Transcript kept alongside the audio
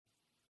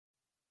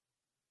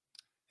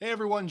Hey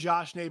everyone,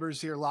 Josh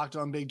Neighbors here, Locked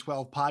On Big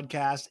 12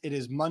 podcast. It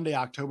is Monday,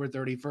 October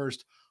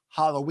 31st,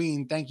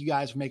 Halloween. Thank you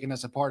guys for making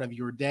us a part of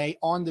your day.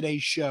 On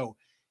today's show,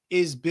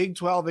 is Big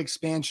 12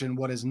 expansion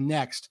what is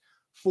next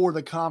for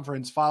the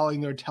conference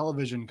following their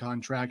television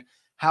contract?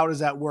 How does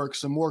that work?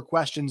 Some more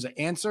questions to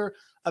answer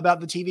about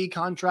the TV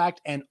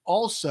contract, and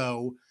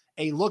also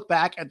a look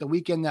back at the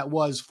weekend that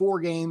was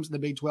 4 games in the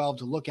Big 12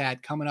 to look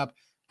at coming up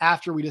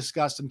after we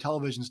discuss some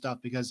television stuff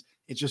because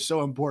it's just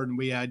so important.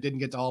 We didn't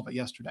get to all of it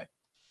yesterday.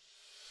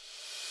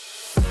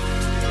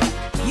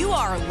 You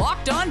are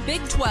Locked On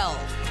Big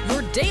 12,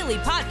 your daily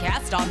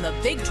podcast on the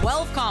Big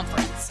 12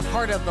 Conference,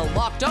 part of the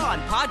Locked On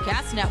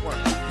Podcast Network,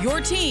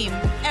 your team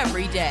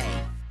every day.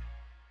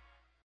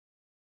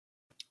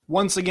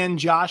 Once again,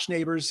 Josh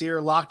Neighbors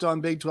here, Locked On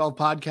Big 12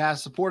 podcast,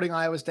 supporting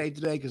Iowa State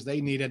today because they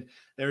need it.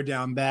 They're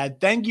down bad.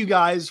 Thank you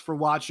guys for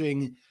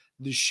watching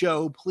the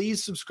show.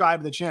 Please subscribe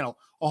to the channel.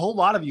 A whole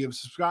lot of you have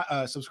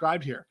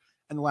subscribed here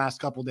in the last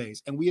couple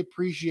days, and we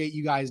appreciate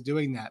you guys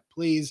doing that.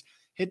 Please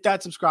hit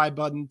that subscribe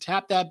button,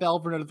 tap that bell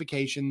for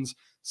notifications.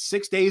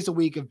 6 days a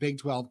week of Big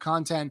 12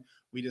 content.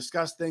 We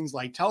discuss things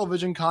like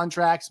television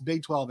contracts,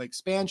 Big 12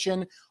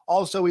 expansion.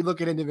 Also, we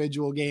look at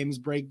individual games,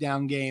 break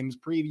down games,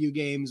 preview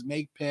games,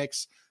 make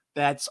picks.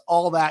 That's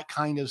all that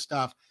kind of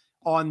stuff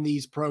on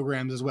these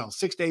programs as well.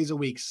 6 days a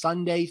week,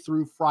 Sunday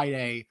through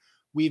Friday,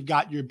 we've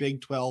got your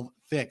Big 12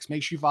 fix.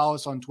 Make sure you follow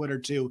us on Twitter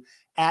too,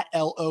 at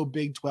LO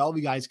Big 12.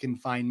 You guys can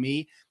find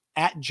me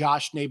at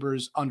Josh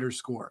Neighbors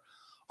 _.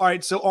 All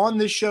right, so on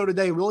this show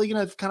today, really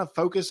going to kind of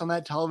focus on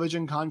that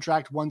television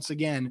contract once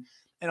again.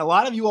 And a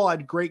lot of you all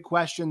had great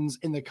questions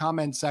in the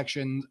comment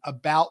section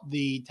about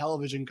the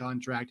television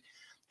contract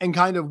and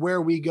kind of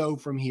where we go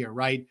from here,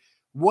 right?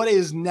 What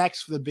is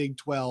next for the Big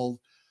 12,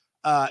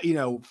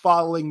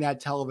 following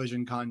that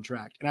television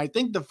contract? And I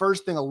think the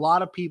first thing a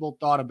lot of people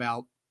thought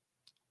about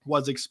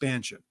was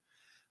expansion.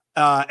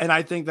 And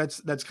I think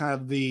that's kind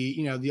of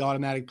the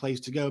automatic place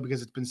to go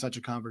because it's been such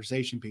a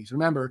conversation piece.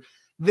 Remember,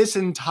 this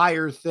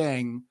entire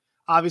thing,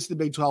 obviously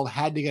the Big 12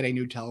 had to get a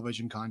new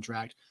television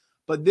contract,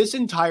 but this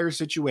entire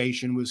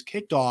situation was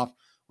kicked off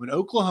when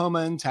Oklahoma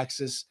and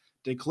Texas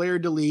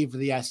declared to leave for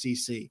the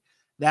SEC.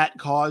 That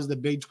caused the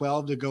Big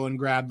 12 to go and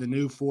grab the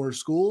new 4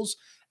 schools,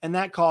 and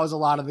that caused a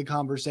lot of the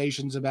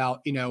conversations about,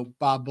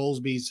 Bob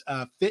Bowlesby's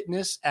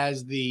fitness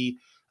as the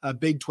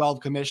Big 12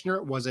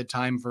 commissioner. Was it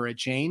time for a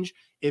change?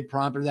 It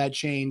prompted that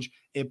change.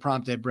 It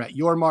prompted Brett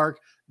Yormark.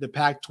 The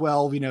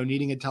Pac-12,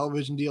 needing a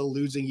television deal,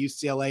 losing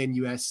UCLA and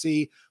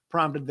USC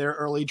prompted their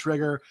early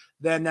trigger.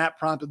 Then that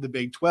prompted the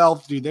Big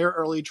 12 to do their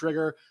early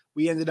trigger.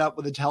 We ended up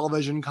with a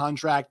television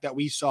contract that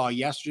we saw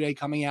yesterday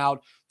coming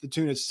out, the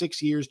tune of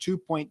 6 years,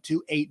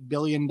 $2.28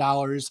 billion,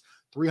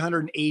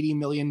 $380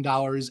 million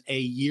a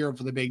year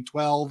for the Big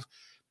 12.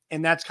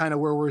 And that's kind of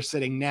where we're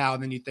sitting now.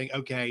 And then you think,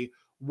 okay,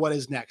 what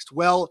is next?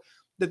 Well,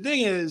 the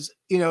thing is,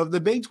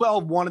 the Big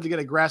 12 wanted to get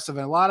aggressive,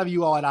 and a lot of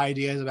you all had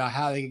ideas about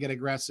how they could get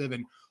aggressive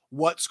and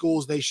what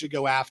schools they should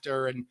go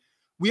after. And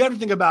we have to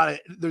think about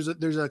it. There's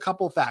a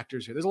couple of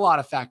factors here. There's a lot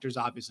of factors,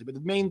 obviously, but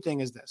the main thing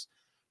is this.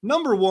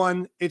 Number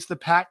one, it's the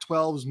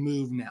Pac-12's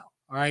move now.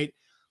 All right.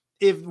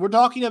 If we're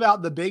talking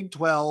about the Big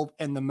 12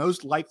 and the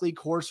most likely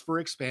course for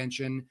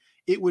expansion,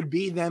 it would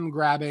be them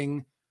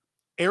grabbing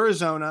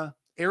Arizona,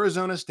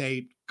 Arizona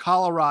State,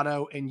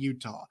 Colorado, and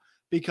Utah,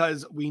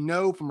 because we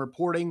know from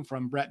reporting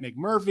from Brett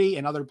McMurphy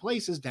and other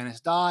places,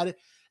 Dennis Dodd,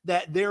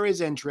 that there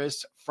is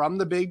interest from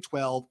the Big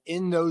 12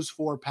 in those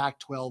 4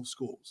 Pac-12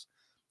 schools.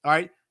 All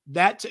right.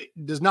 That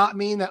does not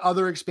mean that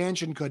other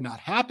expansion could not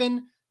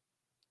happen.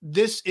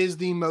 This is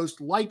the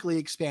most likely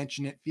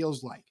expansion, it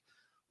feels like.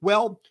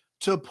 Well,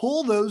 to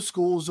pull those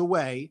schools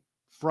away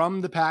from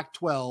the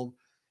Pac-12,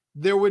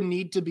 there would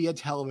need to be a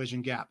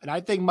television gap. And I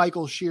think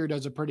Michael Scheer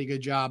does a pretty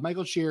good job.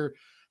 Michael Scheer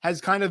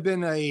has kind of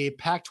been a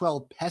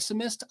Pac-12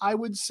 pessimist, I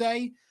would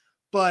say,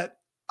 but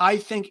I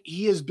think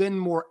he has been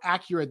more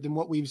accurate than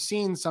what we've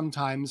seen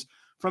sometimes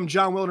from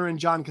John Wilner and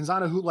John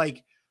Canzano, who,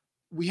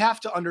 we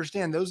have to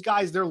understand those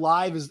guys, their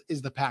live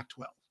is the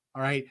Pac-12.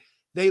 All right.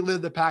 They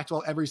live the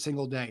Pac-12 every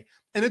single day.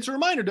 And it's a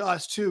reminder to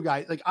us too,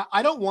 guys.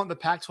 I don't want the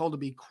Pac-12 to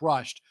be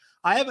crushed.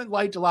 I haven't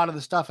liked a lot of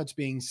the stuff that's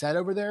being said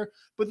over there,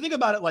 but think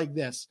about it like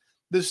this.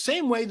 The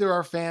same way there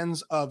are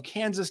fans of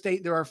Kansas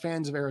State, there are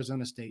fans of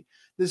Arizona State.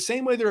 The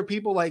same way there are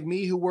people like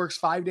me who works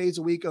 5 days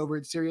a week over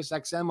at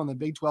SiriusXM on the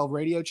Big 12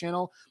 radio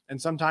channel, and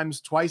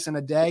sometimes twice in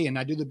a day. And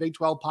I do the Big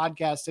 12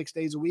 podcast 6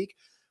 days a week.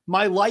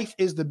 My life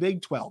is the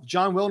Big 12.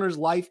 John Wilner's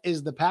life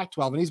is the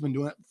Pac-12, and he's been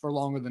doing it for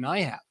longer than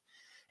I have.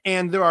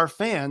 And there are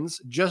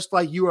fans, just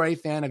like you are a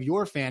fan of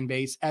your fan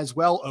base as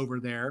well over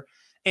there,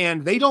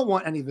 and they don't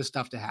want any of this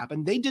stuff to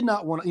happen. They did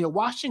not want to,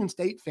 Washington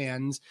State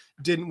fans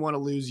didn't want to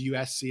lose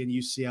USC and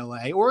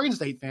UCLA. Oregon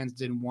State fans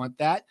didn't want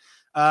that.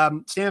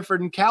 Stanford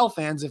and Cal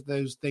fans, if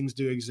those things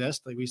do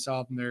exist, like we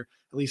saw from at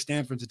least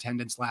Stanford's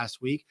attendance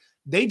last week,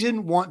 they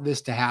didn't want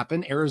this to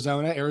happen.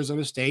 Arizona,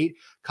 Arizona State,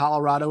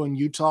 Colorado, and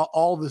Utah,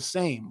 all the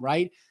same,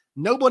 right?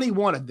 Nobody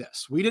wanted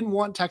this. We didn't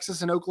want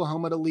Texas and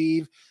Oklahoma to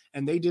leave,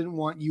 and they didn't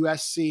want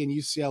USC and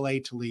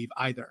UCLA to leave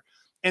either.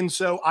 And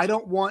so I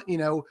don't want,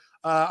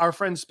 our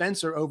friend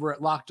Spencer over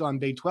at Locked On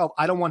Big 12,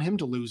 I don't want him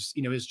to lose,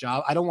 his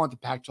job. I don't want the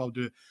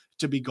Pac-12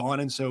 to be gone.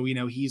 And so,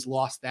 he's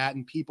lost that,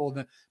 and people in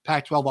the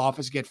Pac-12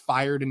 office get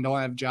fired and don't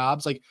have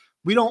jobs. Like,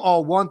 we don't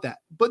all want that,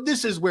 but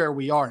this is where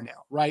we are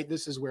now, right?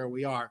 This is where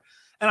we are.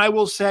 And I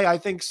will say, I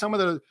think some of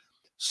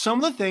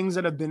the things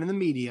that have been in the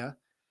media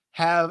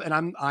have,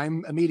 and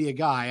I'm a media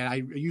guy and I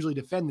usually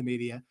defend the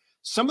media.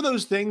 Some of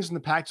those things in the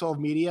Pac-12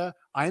 media,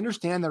 I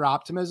understand their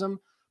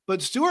optimism,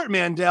 but Stuart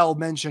Mandel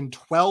mentioned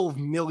 $12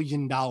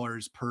 million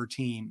per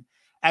team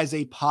as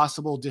a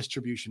possible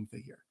distribution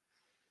figure.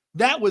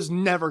 That was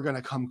never going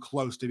to come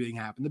close to being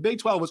happened. The Big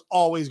 12 was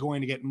always going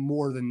to get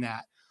more than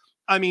that.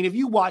 I mean, if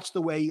you watch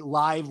the way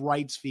live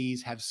rights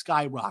fees have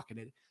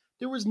skyrocketed,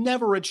 there was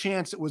never a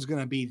chance it was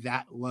going to be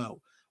that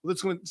low.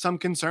 Let's go some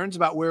concerns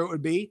about where it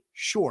would be,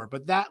 sure,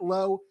 but that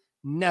low,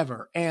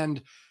 never.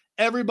 And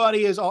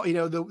everybody is all,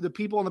 the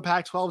people on the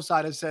Pac-12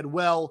 side have said,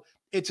 well,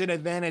 it's an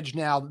advantage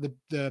now that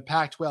the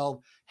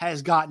Pac-12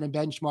 has gotten a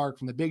benchmark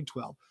from the Big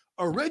 12.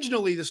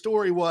 Originally, the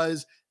story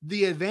was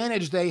the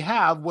advantage they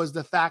have was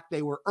the fact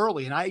they were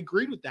early. And I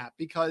agreed with that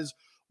because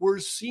we're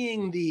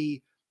seeing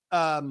the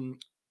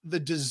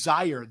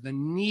desire, the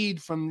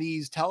need from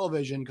these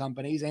television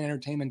companies and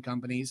entertainment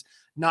companies,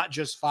 not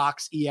just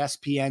Fox,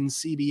 ESPN,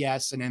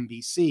 CBS, and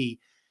NBC,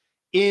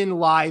 in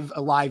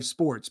live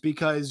sports,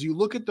 because you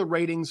look at the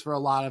ratings for a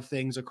lot of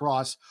things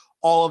across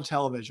all of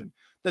television.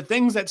 The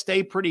things that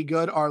stay pretty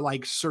good are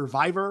like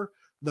Survivor,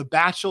 The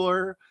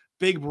Bachelor,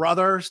 Big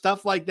Brother,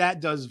 stuff like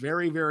that does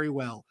very, very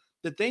well.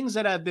 The things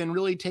that have been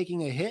really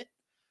taking a hit,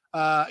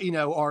 are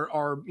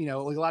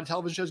like a lot of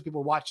television shows,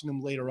 people are watching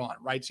them later on,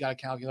 right? So you got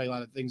to calculate a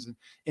lot of things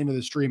into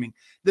the streaming.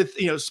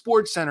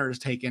 Sports Center is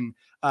taken,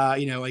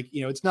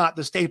 it's not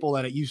the staple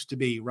that it used to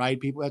be, right?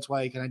 People, that's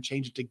why they kind of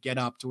changed it to Get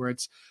Up, to where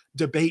it's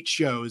debate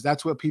shows.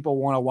 That's what people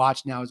want to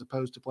watch now, as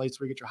opposed to places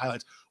where you get your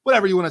highlights,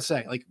 whatever you want to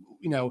say.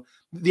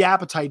 The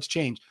appetite's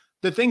changed.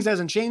 The things that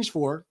hasn't changed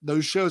for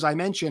those shows I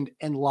mentioned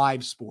and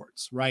live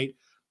sports, right?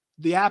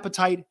 The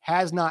appetite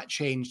has not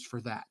changed for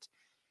that.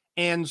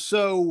 And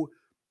so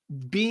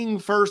being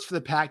first for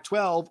the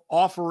Pac-12,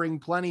 offering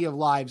plenty of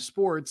live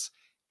sports,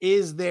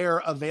 is there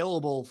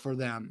available for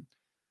them.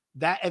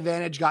 That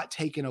advantage got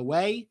taken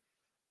away.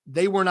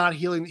 They were not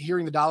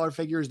hearing the dollar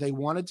figures they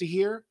wanted to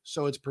hear,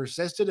 so it's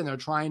persisted, and they're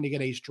trying to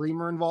get a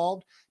streamer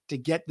involved to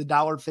get the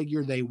dollar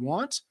figure they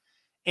want.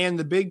 And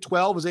the Big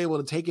 12 was able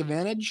to take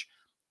advantage.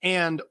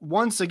 And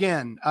once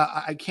again,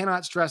 I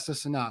cannot stress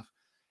this enough.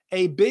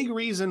 A big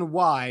reason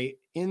why,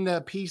 in the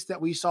piece that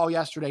we saw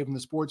yesterday from the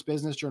Sports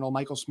Business Journal,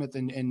 Michael Smith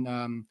and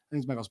I think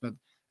it's Michael Smith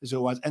is who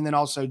it was, and then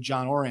also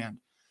John Orand,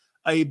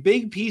 a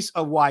big piece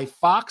of why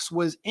Fox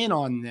was in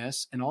on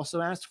this and also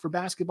asked for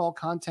basketball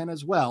content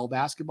as well.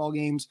 Basketball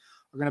games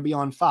are going to be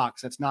on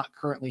Fox. That's not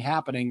currently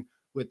happening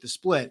with the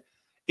split,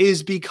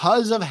 is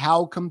because of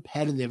how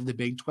competitive the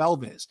Big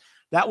 12 is.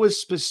 That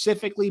was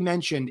specifically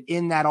mentioned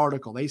in that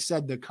article. They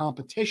said the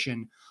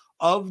competition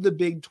of the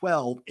Big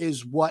 12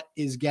 is what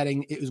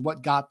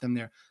got them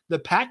there. The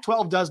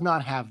Pac-12 does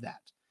not have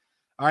that.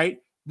 All right.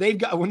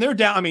 When they're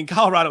down,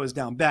 Colorado is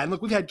down bad. And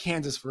look, we've had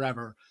Kansas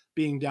forever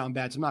being down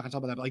bad, so I'm not going to talk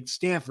about that, but like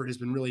Stanford has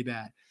been really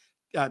bad.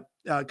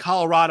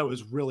 Colorado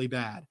is really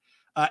bad.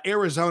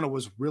 Arizona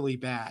was really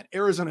bad.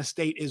 Arizona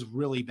State is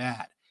really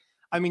bad.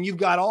 You've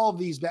got all of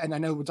these, and I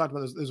know we talked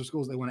about those are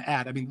schools they want to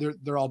add.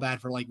 They're all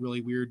bad for like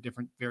really weird,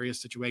 different, various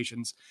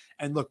situations.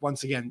 And look,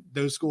 once again,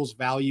 those schools'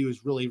 value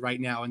is really right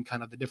now in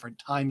kind of the different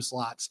time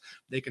slots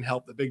they can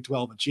help the Big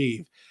 12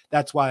 achieve.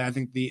 That's why I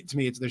think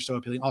they're so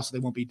appealing. Also, they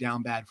won't be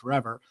down bad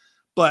forever.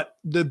 But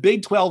the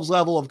Big 12's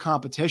level of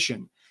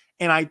competition,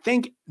 and I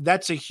think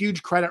that's a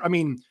huge credit.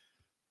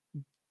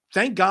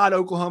 Thank God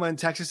Oklahoma and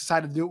Texas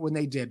decided to do it when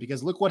they did,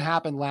 because look what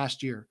happened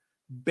last year.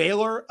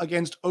 Baylor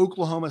against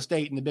Oklahoma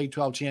State in the Big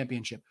 12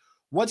 championship.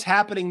 What's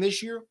happening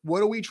this year?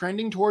 What are we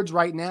trending towards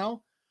right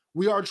now?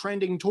 We are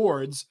trending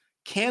towards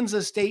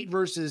Kansas State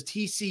versus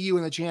TCU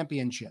in the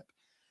championship.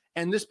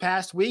 And this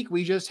past week,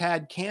 we just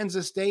had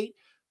Kansas State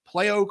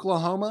play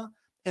Oklahoma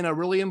in a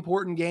really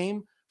important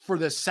game for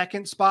the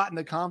second spot in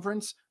the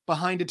conference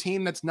behind a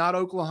team that's not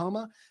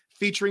Oklahoma,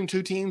 featuring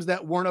two teams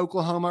that weren't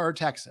Oklahoma or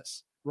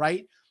Texas,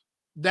 right?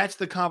 That's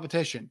the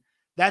competition.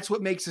 That's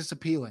what makes this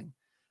appealing.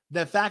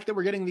 The fact that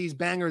we're getting these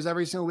bangers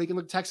every single week, and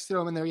look, Texas threw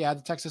them in there. Yeah,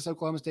 the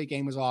Texas-Oklahoma State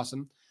game was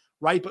awesome,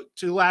 right? But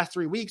to the last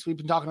 3 weeks, we've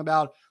been talking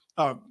about,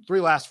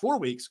 last 4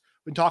 weeks,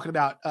 we've been talking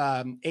about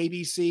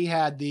ABC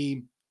had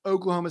the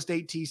Oklahoma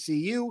State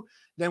TCU.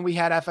 Then we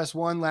had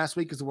FS1 last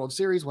week as the World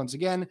Series. Once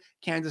again,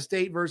 Kansas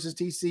State versus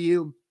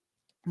TCU.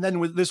 And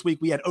then this week,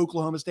 we had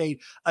Oklahoma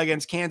State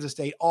against Kansas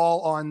State, all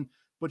on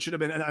what should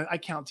have been, and I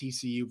count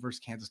TCU versus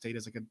Kansas State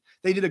as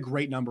they did a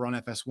great number on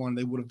FS1.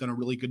 They would have done a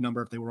really good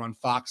number if they were on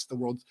Fox,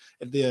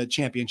 if the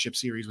championship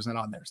series was not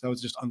on there. So that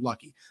was just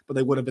unlucky, but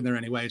they would have been there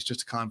anyway. It's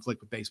just a conflict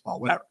with baseball,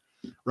 whatever,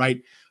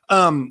 right?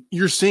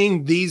 You're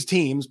seeing these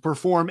teams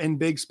perform in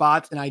big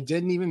spots. And I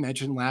didn't even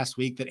mention last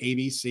week that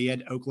ABC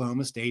had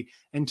Oklahoma State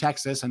and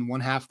Texas, and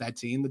one half of that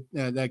team,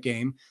 that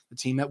game, the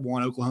team that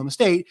won Oklahoma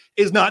State,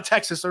 is not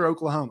Texas or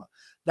Oklahoma.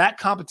 That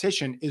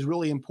competition is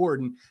really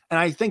important. And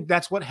I think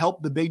that's what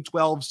helped the Big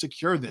 12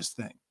 secure this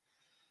thing.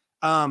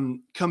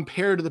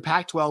 Compared to the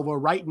Pac-12, where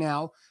right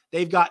now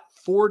they've got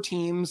 4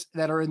 teams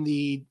that are in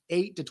the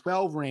 8 to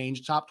 12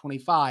 range, top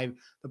 25.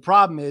 The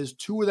problem is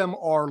 2 of them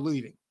are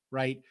leaving,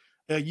 right?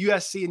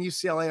 USC and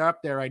UCLA are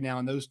up there right now,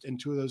 and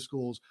 2 of those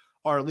schools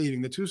are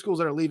leaving. The 2 schools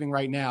that are leaving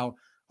right now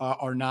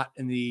are not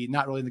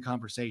really in the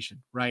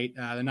conversation, right?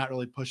 They're not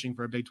really pushing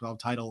for a Big 12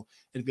 title.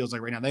 It feels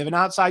like right now they have an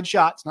outside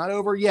shot. It's not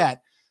over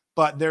yet,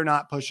 but they're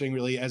not pushing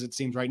really as it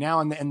seems right now.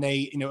 And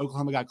they,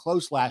 Oklahoma got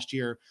close last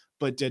year,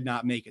 but did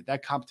not make it.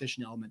 That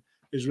competition element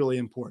is really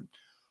important.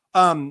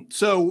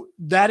 So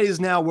that is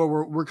now where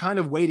we're kind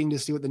of waiting to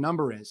see what the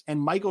number is. And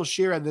Michael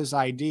Scheer had this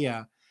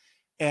idea,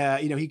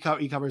 he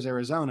covers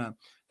Arizona,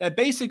 that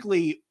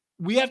basically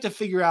we have to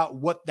figure out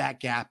what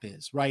that gap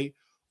is, right?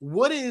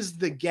 What is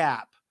the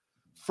gap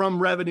from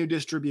revenue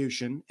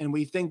distribution? And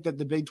we think that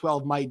the Big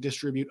 12 might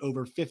distribute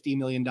over $50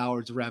 million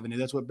of revenue.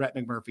 That's what Brett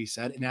McMurphy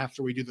said. And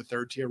after we do the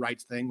third tier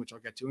rights thing, which I'll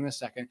get to in a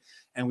second,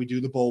 and we do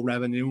the bowl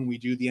revenue, and we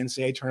do the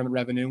NCAA tournament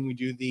revenue, and we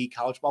do the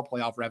college ball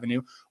playoff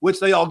revenue, which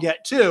they all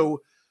get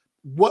to,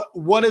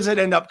 what does it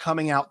end up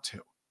coming out to,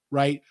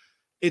 right?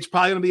 It's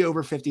probably going to be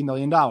over $50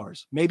 million,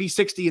 maybe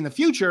 60 in the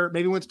future.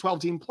 Maybe when it's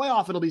 12-team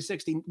playoff, it'll be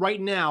 60. Right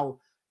now,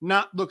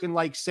 not looking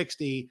like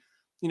 60.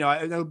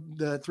 I know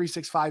the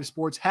 365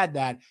 Sports had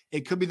that.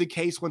 It could be the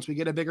case once we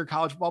get a bigger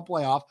college football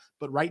playoff,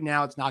 but right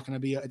now it's not going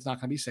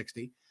to be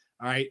 60.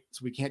 All right.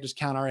 So we can't just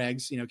count our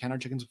eggs, count our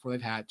chickens before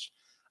they've hatched.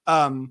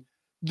 The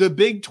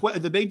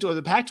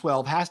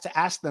Pac-12 has to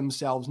ask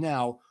themselves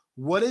now,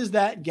 what is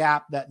that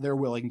gap that they're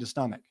willing to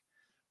stomach?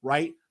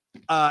 Right?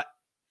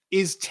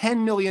 Is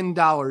 $10 million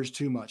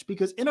too much?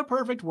 Because in a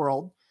perfect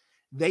world,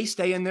 they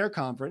stay in their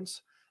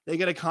conference. They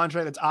get a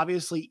contract that's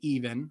obviously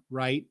even,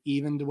 right?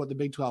 Even to what the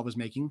Big 12 is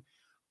making.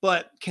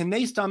 But can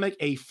they stomach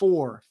a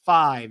 $4,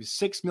 $5,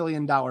 $6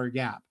 million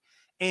gap?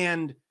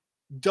 And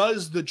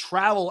does the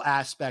travel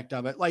aspect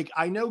of it, like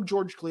I know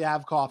George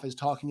Kliavkoff is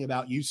talking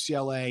about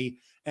UCLA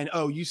and,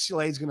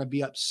 UCLA is going to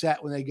be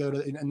upset when they go to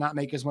and not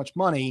make as much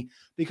money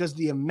because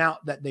the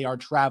amount that they are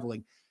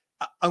traveling.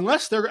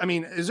 Unless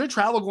is their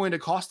travel going to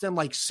cost them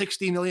like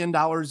 $60 million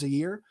a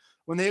year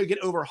when they get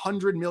over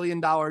 $100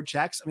 million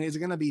checks? Is it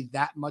going to be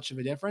that much of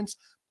a difference?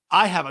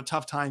 I have a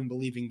tough time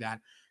believing that.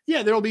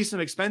 Yeah, there will be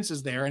some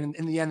expenses there. And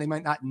in the end, they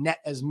might not net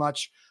as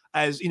much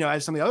as,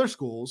 as some of the other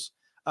schools.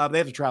 They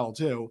have to travel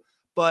too.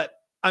 But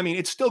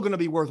it's still going to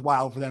be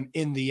worthwhile for them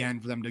in the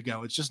end for them to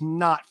go. It's just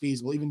not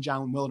feasible. Even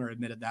John Milner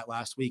admitted that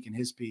last week in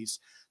his piece.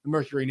 The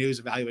Mercury News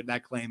evaluated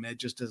that claim. It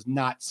just does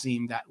not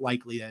seem that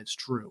likely that it's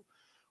true,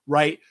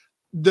 right?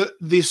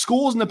 The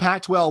schools in the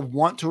Pac-12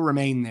 want to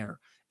remain there.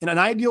 In an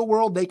ideal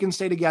world, they can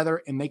stay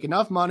together and make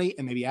enough money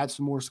and maybe add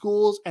some more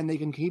schools and they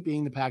can keep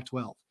being the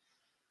Pac-12.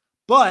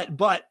 But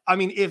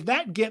if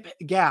that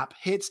gap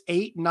hits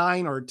 8,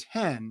 9, or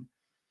 10,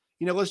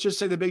 let's just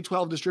say the Big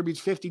 12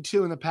 distributes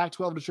 52 and the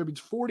Pac-12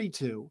 distributes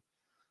 42.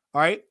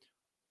 All right.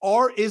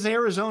 Is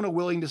Arizona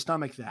willing to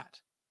stomach that?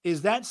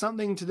 Is that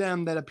something to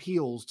them that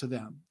appeals to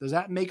them? Does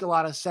that make a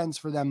lot of sense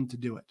for them to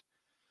do it?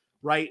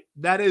 Right.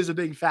 That is a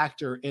big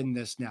factor in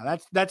this now.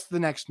 That's the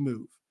next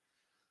move.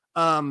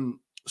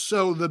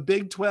 So the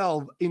Big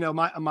 12,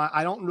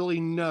 I don't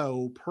really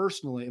know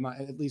personally,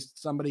 at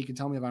least somebody can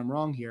tell me if I'm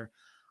wrong here.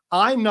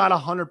 I'm not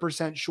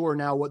 100% sure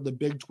now what the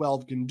Big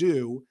 12 can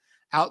do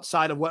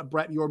outside of what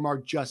Brett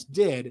Yormark just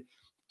did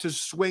to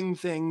swing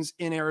things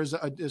in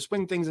Arizona,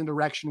 swing things in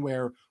direction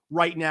where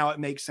right now it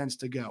makes sense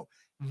to go.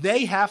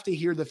 They have to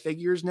hear the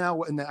figures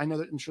now. And I know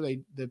that I'm sure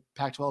the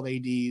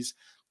Pac-12 ADs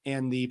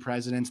and the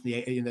presidents,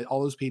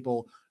 all those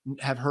people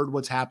have heard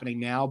what's happening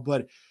now,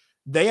 but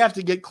they have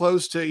to get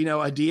close to,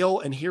 a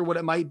deal and hear what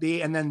it might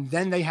be. And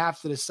then they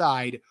have to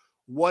decide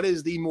what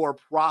is the more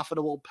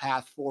profitable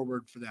path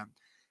forward for them.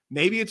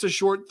 Maybe it's a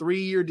short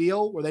 3-year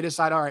deal where they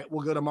decide, all right,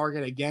 we'll go to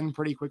market again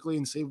pretty quickly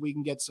and see if we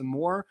can get some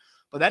more,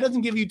 but that doesn't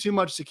give you too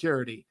much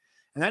security.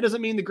 And that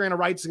doesn't mean the grant of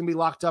rights is going to be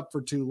locked up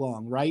for too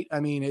long, right?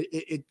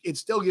 It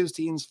still gives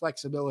teams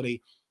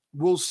flexibility.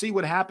 We'll see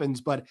what happens,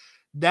 but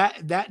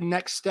that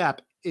next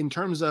step in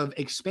terms of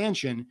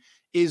expansion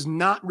is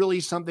not really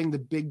something the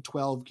Big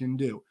 12 can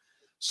do.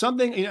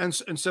 And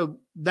so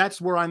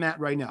that's where I'm at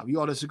right now. If you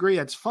all disagree,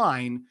 that's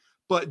fine.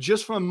 But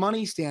just from a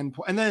money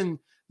standpoint, and then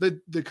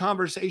the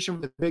conversation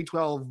with the Big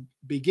 12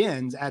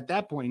 begins at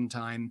that point in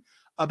time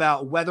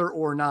about whether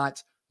or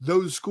not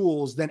those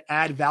schools then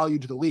add value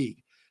to the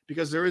league.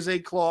 Because there is a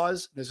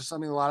clause, this is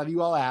something a lot of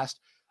you all asked,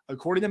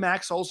 according to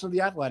Max Olson of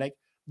The Athletic,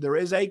 there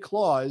is a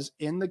clause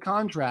in the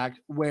contract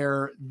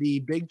where the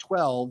Big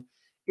 12,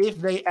 if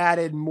they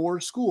added more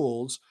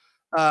schools,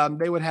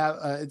 they would have,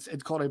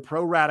 it's called a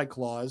pro rata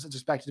clause. It's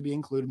expected to be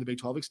included in the Big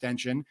 12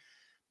 extension.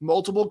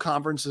 Multiple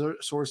conference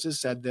sources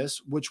said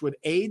this, which would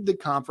aid the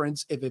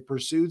conference if it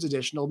pursues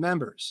additional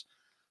members.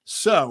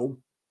 So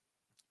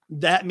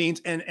that means,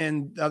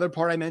 and the other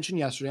part I mentioned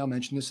yesterday, I'll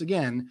mention this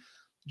again,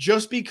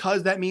 just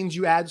because that means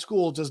you add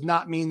schools does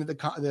not mean that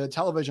the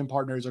television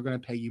partners are going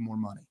to pay you more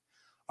money.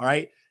 All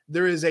right.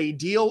 there is a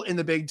deal in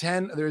the Big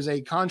Ten. There's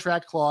a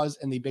contract clause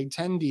in the Big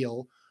Ten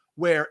deal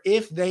where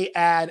if they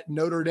add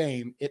Notre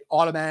Dame, it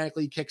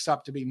automatically kicks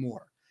up to be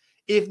more.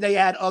 If they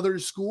add other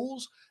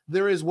schools,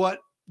 there is what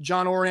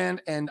John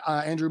Ourand and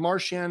Andrew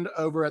Marchand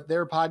over at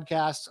their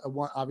podcast,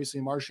 obviously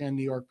Marchand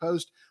New York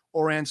Post,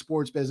 Ourand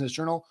Sports Business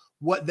Journal,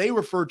 what they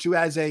refer to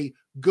as a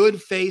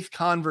good faith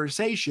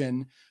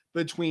conversation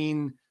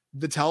between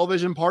the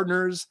television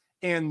partners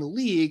and the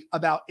league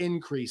about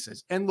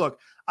increases. And look,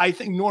 I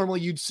think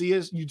normally you'd see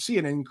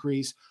an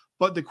increase,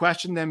 but the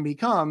question then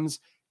becomes,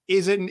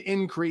 is it an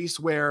increase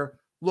where,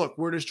 look,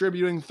 we're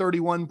distributing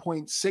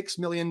 $31.6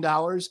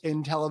 million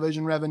in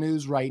television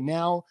revenues right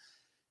now.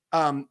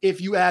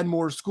 If you add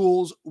more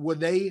schools, would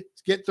they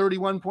get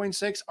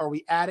 31.6? Are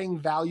we adding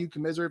value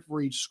commensurate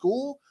for each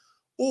school?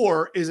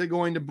 Or is it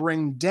going to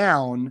bring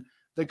down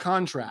the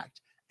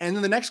contract? And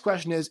then the next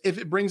question is, if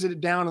it brings it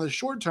down in the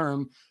short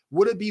term,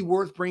 would it be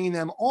worth bringing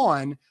them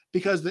on?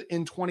 Because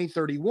in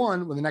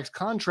 2031, when the next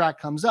contract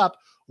comes up,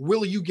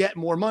 will you get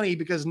more money?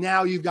 Because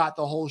now you've got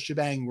the whole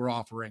shebang we're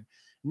offering.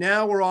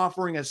 Now we're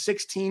offering a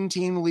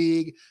 16-team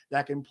league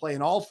that can play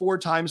in all 4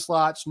 time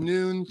slots,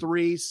 noon,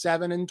 3,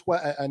 7,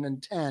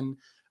 and 10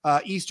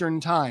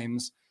 Eastern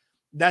times.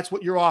 That's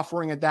what you're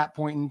offering at that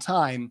point in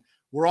time.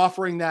 We're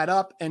offering that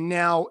up, and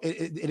now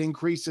it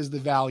increases the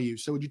value.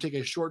 So would you take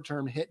a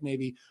short-term hit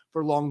maybe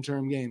for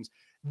long-term games?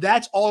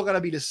 That's all got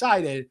to be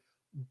decided.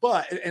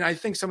 And I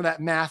think some of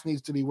that math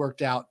needs to be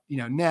worked out,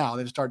 now.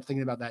 They've started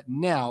thinking about that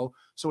now.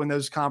 So when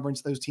those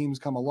teams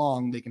come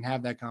along, they can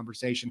have that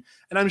conversation.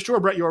 And I'm sure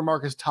Brett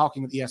Yormark is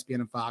talking with ESPN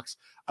and Fox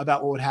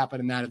about what would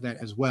happen in that event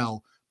as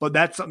well. But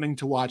that's something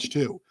to watch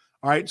too.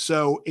 All right.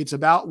 So it's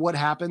about what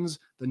happens,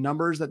 the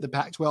numbers that the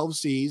Pac-12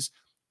 sees.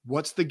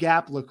 What's the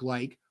gap look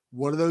like?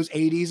 What do those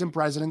ADs and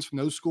presidents from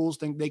those schools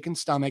think they can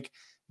stomach?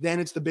 Then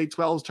it's the Big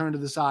 12's turn to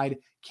decide,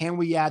 can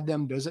we add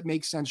them? Does it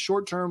make sense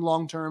short-term,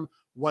 long-term?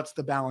 What's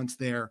the balance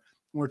there?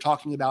 We're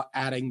talking about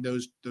adding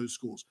those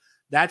schools.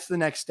 That's the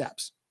next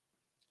steps.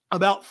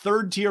 About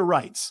third-tier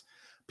rights.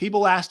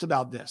 People asked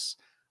about this.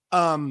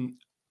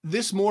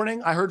 This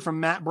morning, I heard from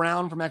Matt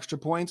Brown from Extra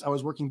Points. I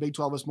was working Big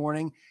 12 this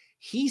morning.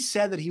 He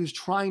said that he was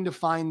trying to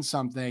find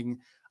something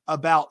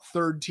about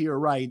third-tier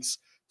rights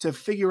to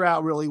figure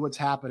out really what's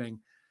happening.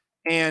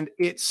 And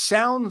it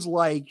sounds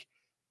like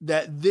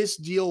that this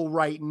deal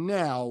right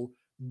now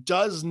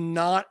does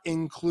not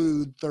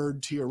include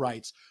third-tier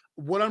rights.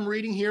 What I'm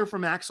reading here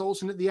from Max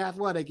Olson at The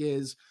Athletic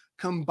is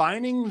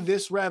combining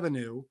this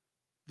revenue,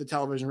 the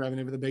television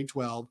revenue for the Big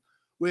 12,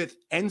 with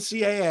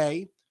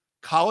NCAA,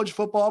 college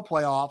football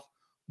playoff,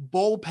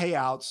 bowl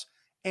payouts,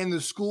 and the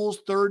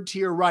school's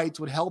third-tier rights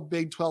would help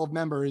Big 12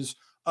 members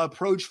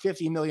approach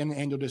 $50 million in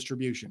annual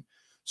distribution.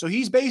 So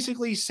he's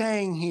basically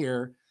saying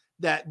here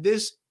that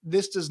this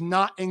does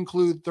not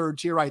include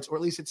third-tier rights, or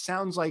at least it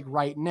sounds like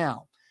right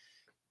now.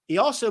 He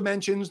also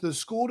mentions the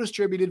school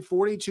distributed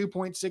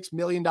 $42.6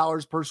 million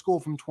per school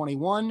from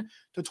 21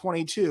 to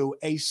 22,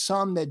 a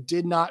sum that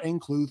did not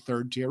include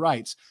third-tier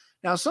rights.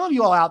 Now, some of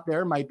you all out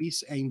there might be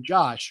saying,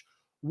 Josh,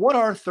 what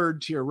are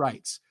third-tier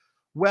rights?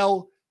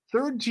 Well,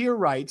 third-tier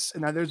rights,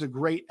 and now there's a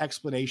great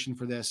explanation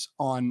for this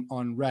on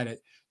Reddit.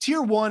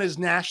 Tier 1 is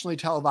nationally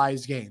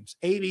televised games,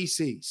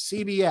 ABC,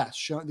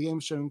 CBS, the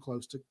games shown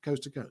coast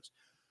to coast.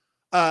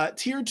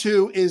 Tier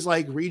 2 is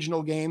like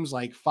regional games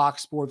like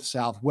Fox Sports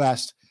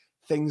Southwest,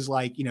 things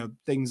like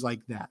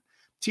that.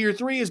 Tier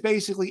 3 is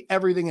basically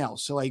everything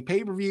else. So like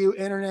pay-per-view,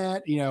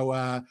 internet,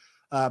 the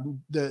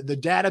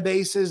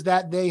databases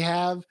that they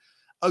have.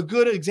 A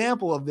good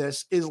example of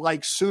this is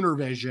like Sooner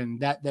Vision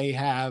that they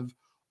have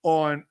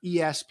on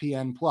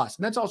ESPN Plus.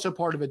 And that's also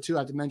part of it too. I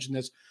have to mention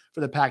this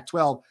for the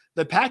Pac-12.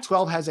 The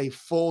Pac-12 has a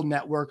full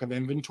network of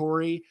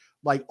inventory,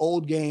 like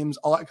old games,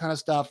 all that kind of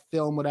stuff,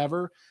 film,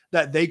 whatever,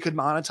 that they could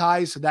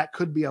monetize. So that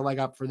could be a leg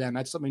up for them.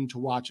 That's something to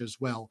watch as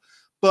well.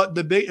 But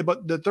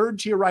the third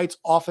tier rights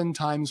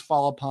oftentimes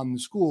fall upon the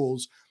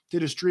schools to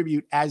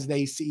distribute as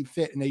they see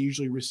fit, and they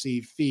usually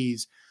receive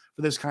fees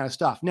for this kind of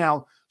stuff.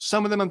 Now,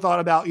 some of them have thought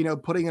about,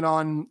 putting it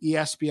on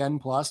ESPN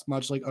Plus,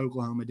 much like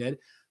Oklahoma did.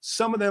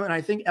 Some of them, and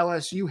I think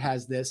LSU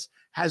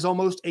has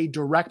almost a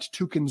direct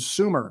to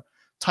consumer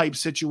type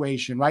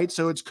situation, right?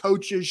 So it's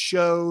coaches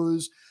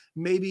shows.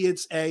 Maybe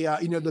it's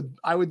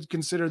I would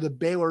consider the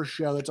Baylor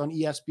show that's on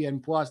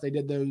ESPN Plus. They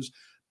did those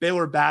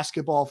Baylor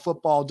basketball,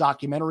 football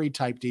documentary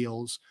type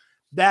deals.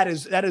 That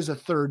is a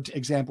third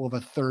example of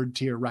a third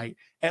tier right.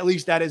 At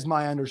least that is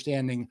my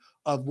understanding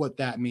of what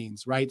that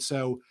means, right?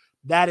 So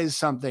that is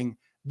something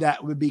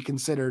that would be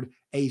considered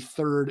a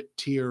third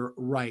tier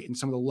right. And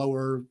some of the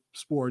lower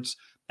sports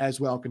as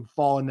well can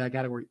fall in that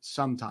category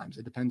sometimes.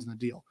 It depends on the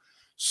deal.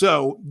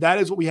 So that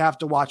is what we have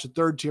to watch. The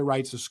third tier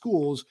rights. The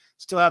schools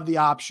still have the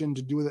option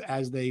to do it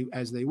as they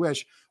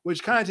wish,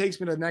 which kind of takes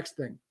me to the next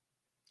thing.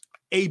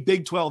 A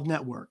Big 12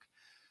 network.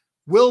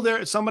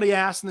 Somebody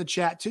asked in the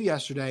chat too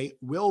yesterday,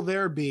 will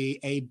there be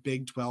a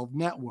Big 12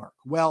 network?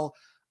 Well,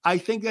 I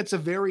think that's a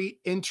very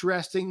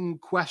interesting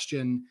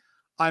question.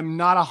 I'm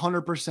not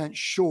 100%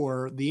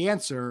 sure the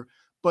answer,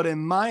 but in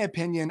my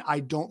opinion,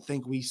 I don't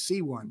think we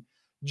see one.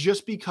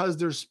 just because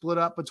they're split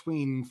up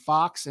between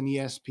Fox and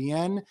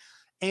ESPN,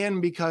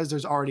 and because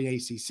there's already an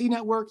ACC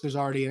network, there's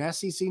already an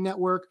SEC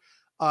network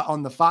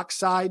on the Fox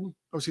side,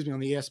 or excuse me, on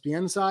the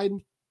ESPN side.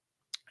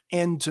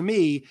 And to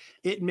me,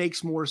 it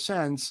makes more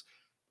sense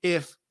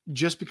if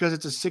just because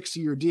it's a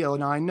 6-year deal.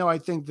 Now I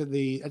think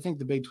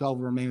the Big 12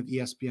 will remain with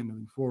ESPN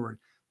moving forward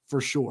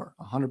for sure,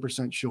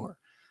 100% sure.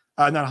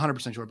 Not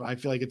 100% sure, but I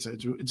feel like it's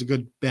a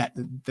good bet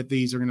that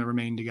these are going to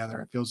remain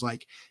together. It feels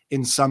like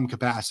in some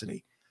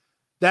capacity.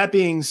 That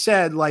being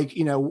said, like,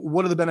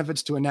 what are the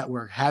benefits to a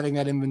network? Having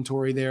that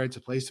inventory there, it's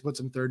a place to put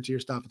some third tier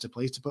stuff. It's a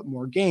place to put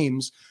more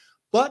games.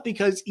 But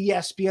because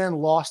ESPN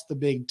lost the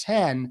Big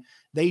Ten,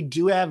 they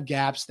do have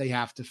gaps they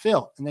have to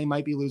fill. And they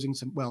might be losing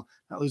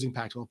not losing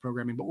Pac-12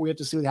 programming, but we have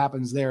to see what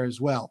happens there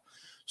as well.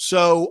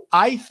 So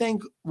I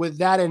think with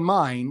that in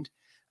mind,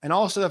 and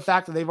also the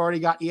fact that they've already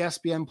got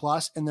ESPN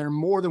Plus, and they're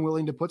more than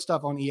willing to put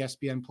stuff on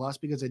ESPN Plus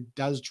because it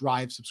does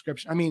drive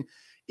subscription. I mean,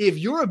 if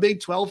you're a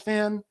Big 12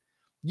 fan,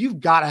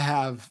 you've got to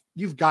have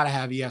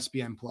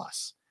ESPN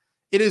Plus.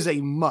 It is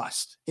a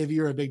must if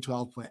you're a Big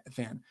 12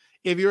 fan.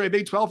 If you're a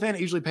Big 12 fan,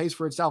 it usually pays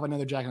for itself. I know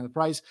they're jacking up the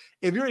price.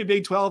 If you're a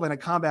Big 12 and a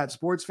combat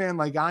sports fan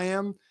like I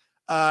am,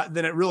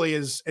 then it really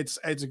is. It's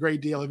a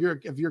great deal.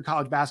 If you're a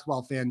college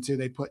basketball fan too,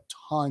 they put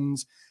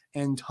tons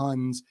and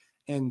tons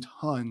and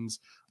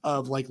tons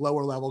of like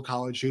lower level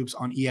college hoops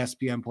on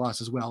ESPN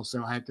Plus as well.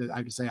 So I have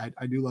to say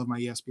I do love my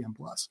ESPN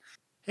Plus.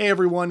 Hey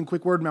everyone,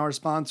 quick word from our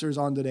sponsors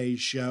on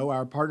today's show.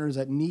 Our partners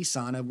at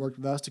Nissan have worked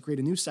with us to create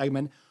a new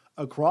segment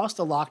across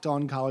the Locked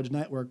On College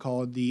Network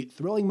called The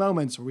Thrilling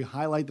Moments, where we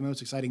highlight the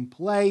most exciting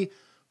play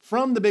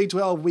from the Big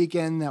 12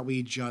 weekend that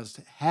we just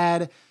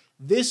had.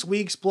 This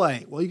week's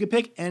play, well, you could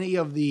pick any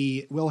of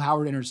the Will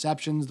Howard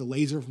interceptions, the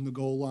laser from the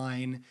goal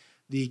line,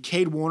 the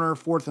Cade Warner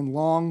 4th and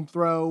long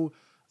throw,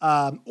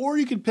 or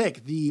you could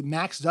pick the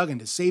Max Duggan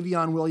to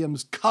Savion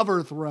Williams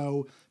cover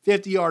throw,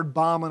 50-yard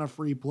bomb on a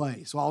free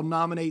play. So I'll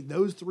nominate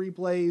those 3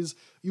 plays.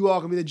 You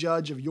all can be the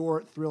judge of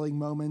your thrilling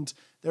moment.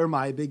 They're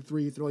my big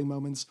 3 thrilling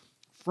moments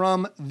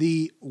from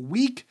the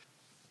week.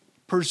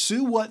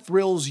 Pursue what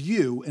thrills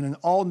you in an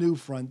all-new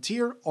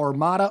Frontier,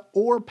 Armada,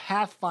 or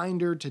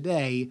Pathfinder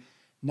today.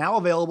 Now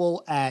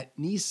available at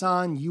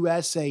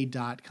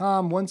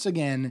NissanUSA.com. Once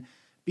again,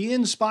 be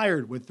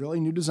inspired with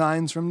thrilling new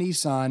designs from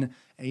Nissan.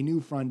 A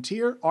new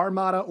Frontier,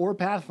 Armada, or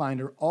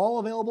Pathfinder, all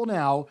available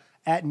now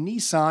at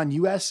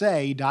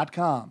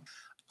NissanUSA.com.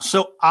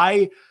 So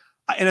and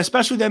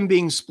especially them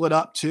being split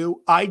up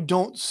too, I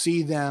don't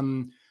see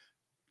them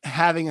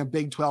having a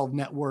Big 12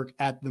 network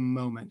at the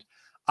moment.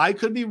 I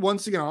could be,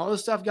 once again, all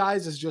this stuff,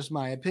 guys, is just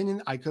my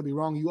opinion. I could be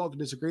wrong. You all can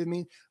disagree with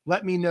me.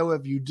 Let me know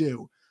if you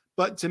do.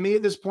 But to me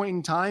at this point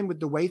in time, with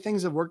the way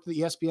things have worked with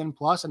the ESPN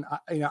Plus, and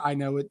I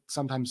know it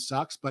sometimes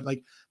sucks, but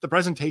like the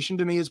presentation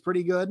to me is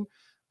pretty good.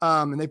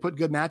 And they put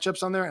good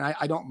matchups on there, and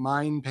I don't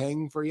mind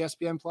paying for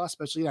ESPN Plus,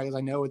 especially because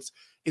I know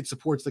it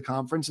supports the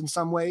conference in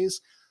some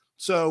ways.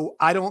 So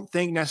I don't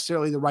think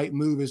necessarily the right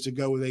move is to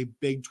go with a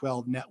Big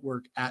 12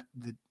 network at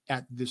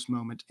this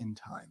moment in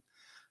time.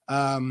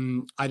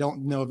 I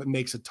don't know if it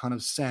makes a ton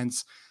of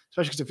sense,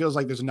 especially because it feels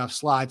like there's enough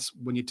slots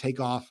when you take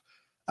off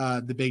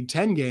the Big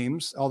 10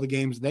 games, all the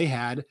games they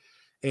had,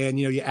 and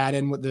you add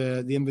in with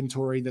the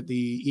inventory that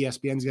the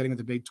ESPN's getting with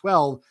the Big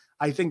 12.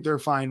 I think they're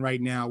fine right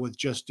now with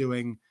just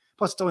doing.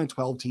 Plus, it's only a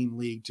 12-team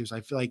league, too. So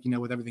I feel like,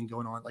 with everything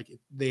going on, like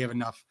they have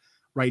enough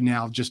right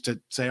now just to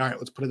say, all right,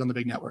 let's put it on the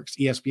big networks,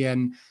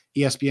 ESPN,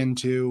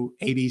 ESPN2,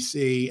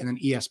 ABC, and then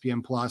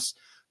ESPN Plus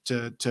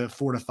to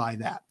fortify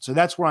that. So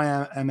that's where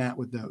I am at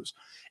with those.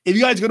 If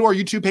you guys go to our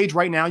YouTube page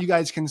right now, you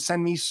guys can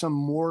send me some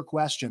more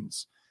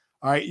questions.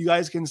 All right, you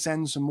guys can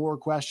send some more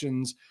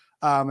questions.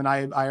 And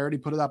I already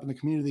put it up in the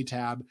community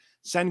tab.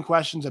 Send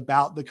questions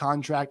about the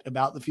contract,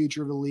 about the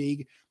future of the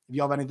league. If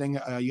you have anything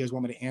you guys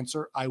want me to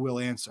answer, I will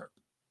answer.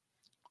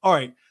 All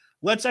right,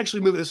 let's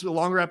actually move. This is a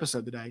longer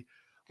episode today.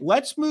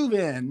 Let's move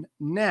in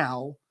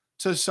now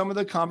to some of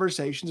the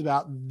conversations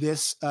about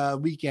this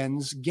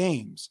weekend's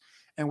games.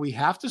 And we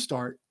have to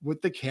start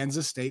with the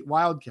Kansas State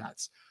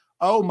Wildcats.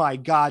 Oh my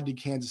God,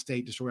 did Kansas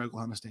State destroy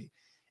Oklahoma State?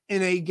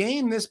 In a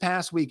game this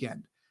past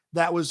weekend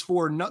that was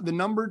for the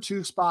number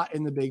 2 spot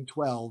in the Big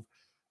 12,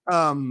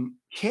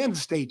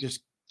 Kansas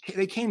State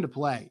they came to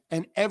play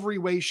in every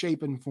way,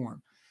 shape, and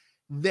form.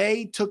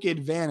 They took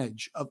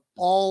advantage of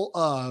all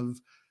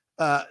of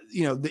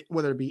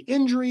whether it be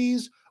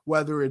injuries,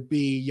 whether it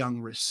be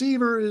young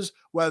receivers,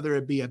 whether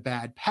it be a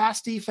bad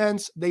pass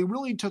defense, they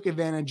really took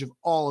advantage of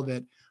all of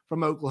it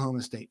from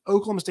Oklahoma State.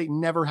 Oklahoma State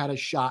never had a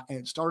shot, and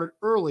it started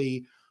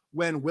early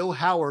when Will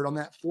Howard on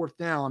that 4th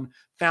down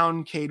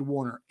found Cade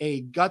Warner.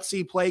 A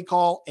gutsy play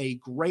call, a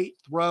great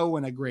throw,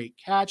 and a great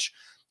catch.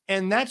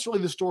 And that's really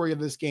the story of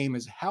this game,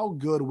 is how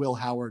good Will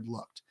Howard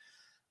looked.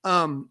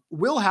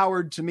 Will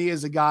Howard, to me,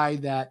 is a guy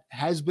that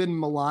has been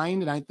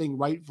maligned, and I think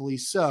rightfully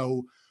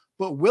so.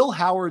 But Will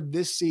Howard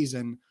this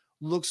season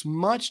looks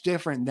much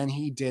different than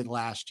he did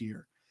last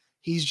year.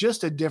 He's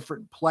just a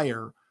different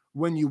player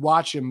when you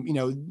watch him.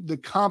 The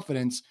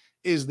confidence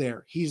is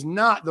there. He's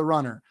not the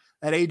runner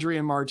that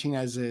Adrian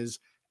Martinez is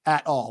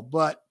at all.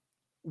 But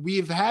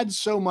we've had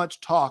so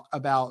much talk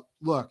about,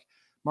 look,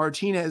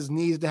 Martinez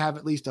needs to have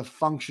at least a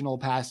functional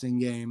passing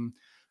game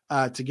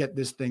to get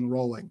this thing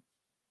rolling.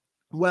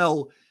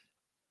 Well,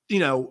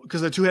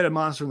 because the two-headed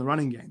monster in the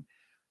running game.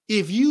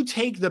 If you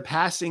take the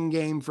passing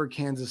game for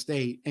Kansas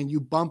State and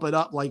you bump it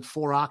up like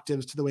 4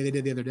 octaves to the way they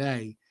did the other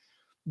day,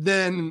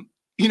 then,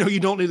 you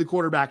don't need the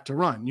quarterback to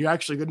run. You're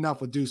actually good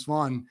enough with Deuce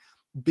Vaughn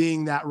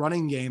being that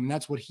running game. And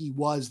that's what he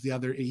was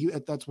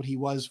that's what he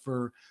was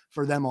for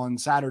them on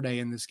Saturday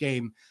in this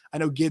game. I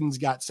know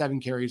Giddens got 7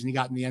 carries and he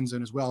got in the end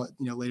zone as well,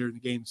 later in the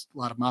game, a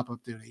lot of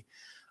mop-up duty.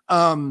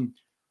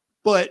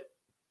 But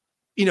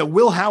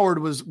Will Howard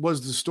was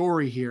the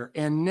story here.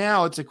 And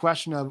now it's a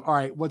question of, all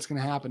right, what's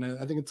going to happen? And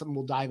I think it's something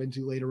we'll dive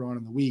into later on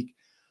in the week.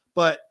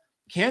 But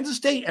Kansas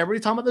State, every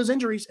time about those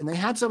injuries, and they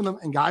had some of them,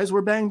 and guys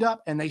were banged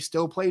up, and they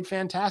still played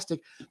fantastic.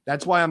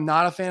 That's why I'm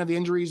not a fan of the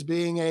injuries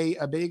being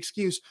a big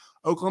excuse.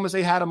 Oklahoma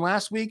State had them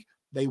last week.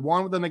 They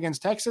won with them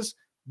against Texas.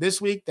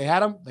 This week, they had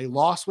them. They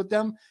lost with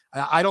them.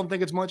 I don't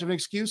think it's much of an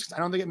excuse because I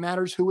don't think it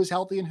matters who was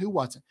healthy and who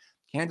wasn't.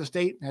 Kansas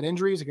State had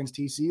injuries against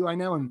TCU, I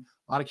know, and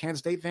a lot of Kansas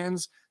State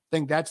fans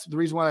think that's the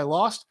reason why they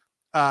lost.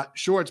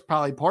 Sure, it's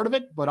probably part of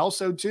it, but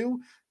also,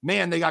 too,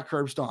 man, they got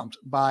curb stomped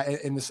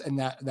in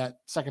that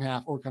second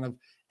half, or kind of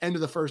end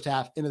of the first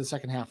half, into the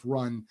second half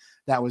run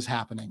that was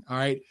happening. All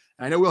right.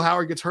 And I know Will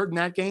Howard gets hurt in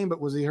that game,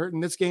 but was he hurt in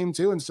this game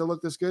too and still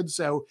looked this good?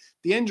 So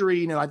the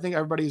injury, I think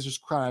everybody's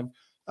just kind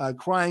of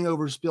crying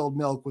over spilled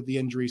milk with the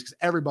injuries because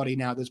everybody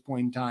now at this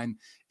point in time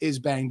is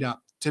banged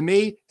up. To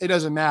me, it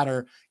doesn't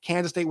matter.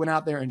 Kansas State went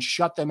out there and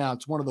shut them out.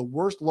 It's one of the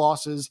worst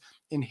losses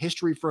in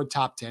history for a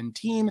top 10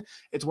 team.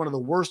 It's one of the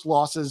worst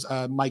losses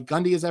Mike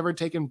Gundy has ever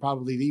taken,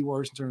 probably the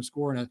worst in terms of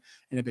score in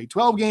a Big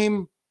 12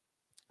 game.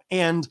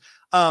 And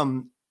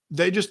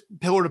they just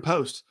pillar to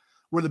post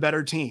were the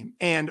better team.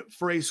 And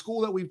for a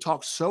school that we've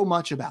talked so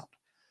much about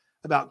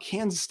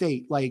Kansas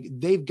State, like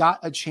they've got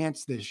a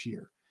chance this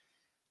year.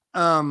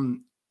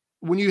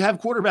 When you have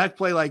quarterback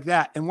play like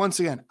that, and once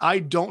again, I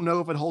don't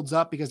know if it holds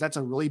up because that's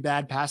a really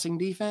bad passing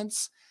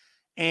defense.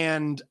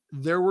 And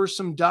there were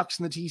some ducks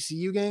in the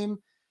TCU game.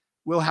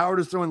 Will Howard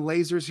is throwing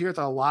lasers here. I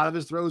thought a lot of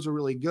his throws were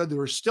really good. There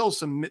were still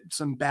some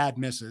bad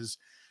misses.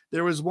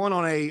 There was one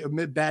on a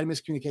bad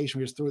miscommunication.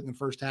 We just threw it in the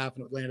first half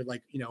and it landed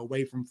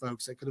away from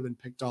folks that could have been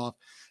picked off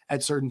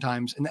at certain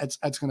times. And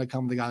that's going to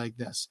come with a guy like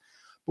this.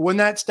 But when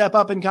that step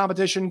up in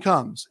competition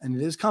comes, and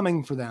it is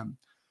coming for them,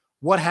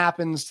 what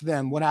happens to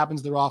them? What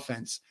happens to their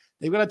offense?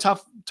 They've got a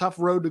tough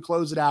road to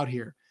close it out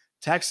here.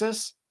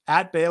 Texas,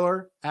 at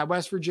Baylor, at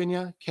West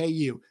Virginia,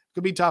 KU.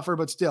 Could be tougher,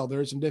 but still,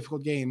 there are some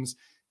difficult games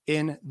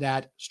in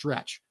that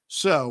stretch.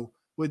 So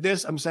with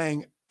this, I'm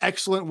saying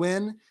excellent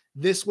win.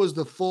 This was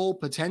the full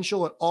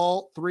potential at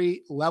all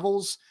 3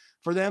 levels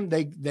for them.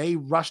 They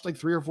rushed like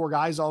 3 or 4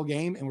 guys all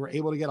game and were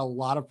able to get a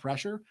lot of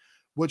pressure,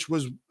 which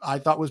I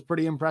thought was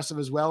pretty impressive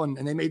as well.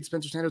 And they made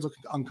Spencer Sanders look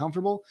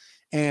uncomfortable.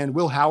 And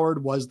Will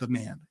Howard was the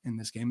man in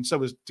this game. So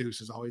was Deuce,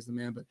 is always the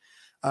man. But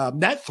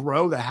that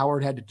throw that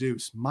Howard had to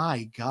Deuce,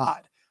 my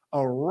God,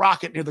 a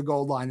rocket near the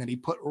goal line that he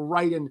put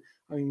right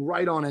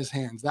on his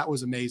hands. That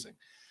was amazing.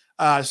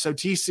 So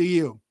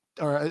TCU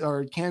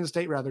or Kansas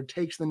State rather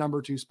takes the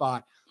number 2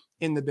 spot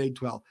in the Big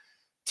 12.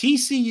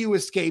 TCU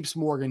escapes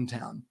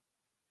Morgantown.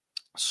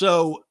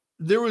 So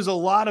there was a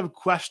lot of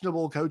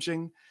questionable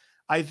coaching,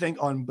 I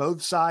think, on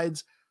both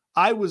sides.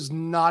 I was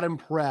not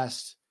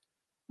impressed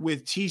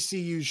with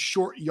TCU's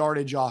short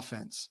yardage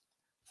offense.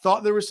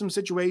 Thought there were some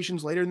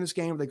situations later in this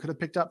game where they could have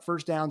picked up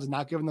first downs and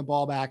not given the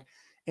ball back,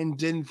 and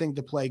didn't think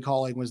the play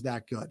calling was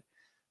that good.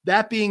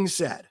 That being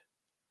said,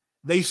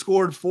 they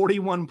scored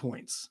 41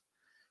 points.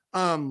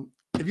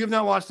 If you have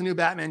not watched the new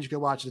Batman, you can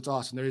watch it. It's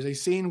awesome. There's a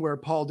scene where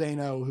Paul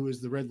Dano, who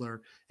is the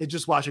Riddler, is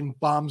just watching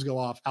bombs go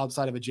off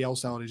outside of a jail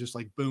cell. And it's just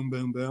like boom,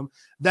 boom, boom.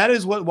 That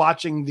is what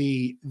watching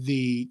the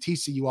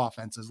TCU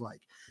offense is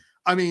like.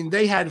 I mean,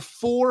 they had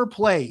 4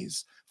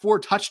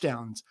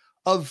 touchdowns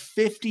of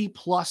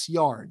 50-plus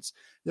yards.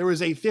 There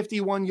was a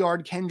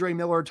 51-yard Kendre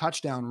Miller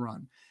touchdown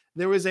run.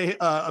 There was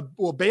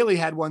Bailey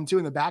had one too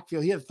in the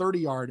backfield. He had a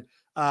 30-yard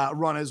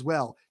run as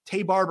well.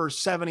 Tay Barber,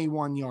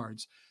 71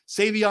 yards.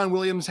 Savion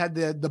Williams had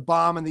the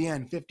bomb in the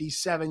end,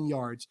 57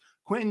 yards.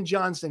 Quentin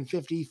Johnston,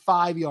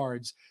 55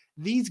 yards.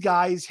 These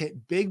guys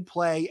hit big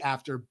play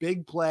after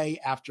big play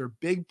after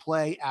big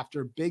play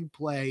after big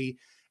play,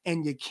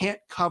 and you can't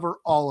cover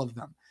all of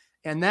them.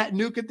 And that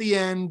nuke at the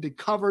end to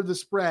cover the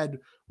spread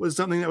was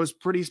something that was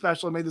pretty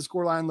special and made the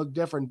scoreline look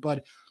different.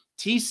 But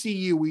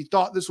TCU, we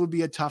thought this would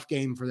be a tough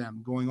game for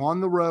them, going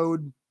on the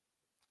road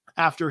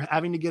after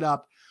having to get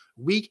up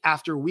week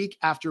after week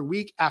after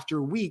week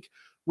after week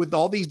with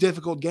all these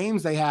difficult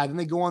games they had, and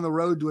they go on the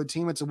road to a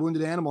team that's a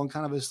wounded animal and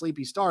kind of a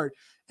sleepy start.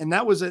 And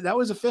that was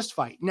a fist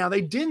fight. Now,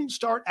 they didn't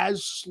start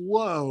as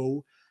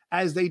slow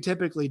as they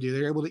typically do.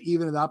 They're able to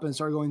even it up and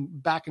start going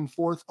back and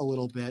forth a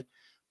little bit.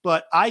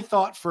 But I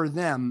thought for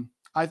them,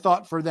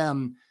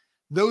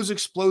 those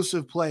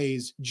explosive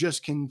plays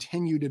just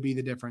continue to be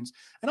the difference.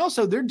 And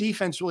also their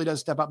defense really does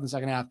step up in the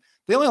second half.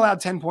 They only allowed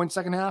 10 points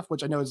second half,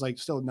 which I know is like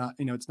still not,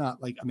 it's not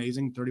like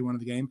amazing, 31 of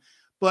the game,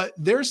 But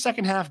their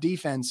second half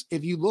defense,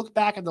 if you look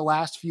back at the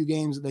last few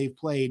games that they've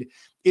played,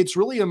 it's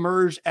really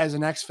emerged as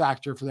an X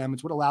factor for them.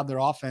 It's what allowed their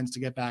offense to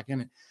get back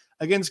in it.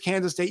 Against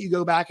Kansas State, you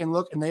go back and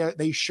look, and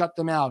they shut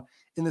them out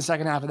in the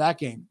second half of that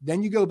game.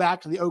 Then you go back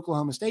to the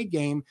Oklahoma State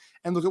game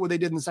and look at what they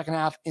did in the second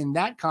half in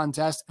that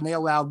contest, and they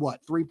allowed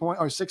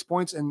 6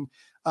 points in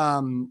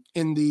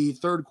the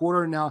third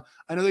quarter. Now,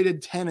 I know they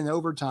did 10 in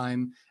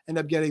overtime, end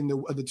up getting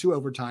the 2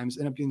 overtimes,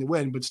 end up getting the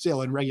win, but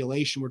still in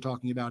regulation we're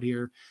talking about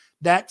here.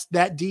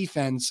 That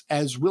defense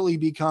has really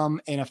become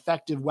an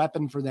effective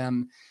weapon for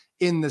them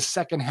in the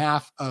second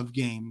half of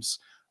games.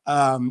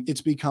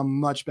 It's become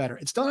much better.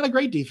 It's still not a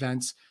great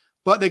defense,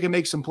 but they can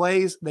make some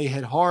plays. They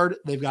hit hard.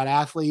 They've got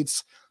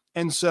athletes.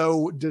 And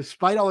so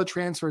despite all the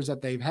transfers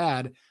that they've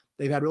had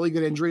really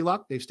good injury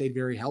luck. They've stayed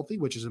very healthy,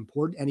 which is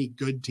important. Any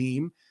good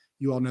team,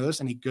 you all know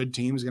this, any good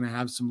team is going to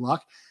have some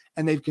luck.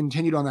 And they've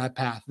continued on that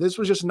path. This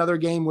was just another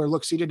game where,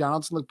 look, CJ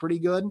Donaldson looked pretty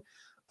good.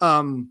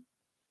 And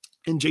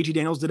JT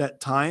Daniels did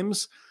at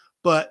times,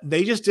 but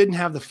they just didn't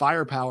have the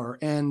firepower.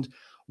 And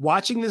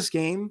watching this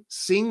game,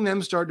 seeing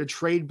them start to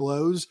trade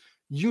blows,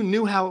 you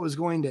knew how it was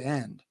going to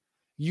end.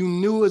 You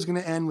knew it was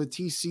going to end with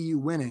TCU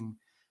winning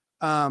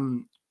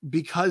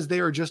because they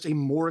are just a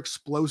more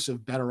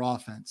explosive, better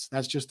offense.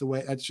 That's just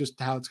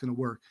how it's going to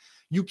work.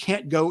 You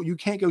can't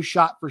go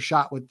shot for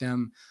shot with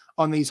them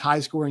on these high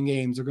scoring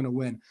games. They're going to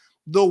win.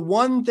 The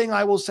one thing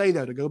I will say,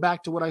 though, to go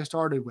back to what I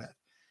started with,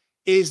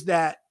 is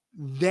that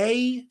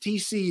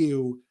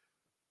TCU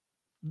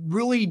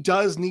really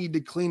does need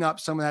to clean up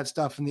some of that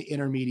stuff in the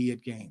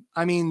intermediate game.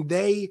 I mean,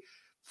 they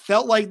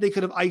felt like they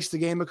could have iced the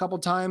game a couple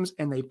times,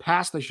 and they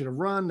passed. They should have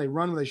run. They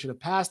run when they should have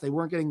passed. They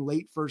weren't getting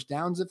late first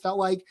downs, it felt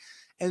like,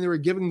 and they were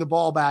giving the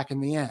ball back in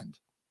the end.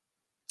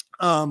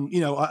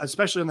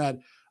 Especially on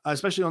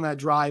that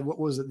drive. What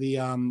was it?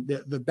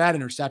 The bad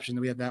interception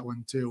that we had, that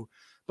one too.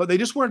 But they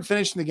just weren't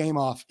finishing the game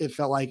off. It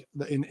felt like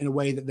in a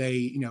way that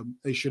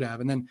they should have.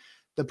 And then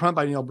the punt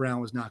by Neil Brown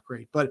was not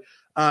great. But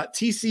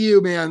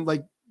TCU, man,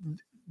 like,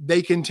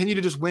 they continue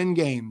to just win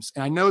games.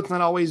 And I know it's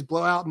not always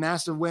blowout,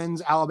 massive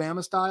wins,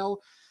 Alabama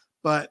style,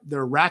 but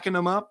they're racking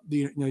them up.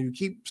 You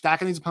keep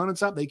stacking these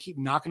opponents up. They keep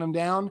knocking them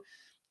down.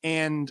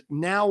 And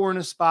now we're in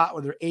a spot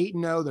where they're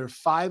 8-0. They're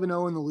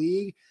 5-0 in the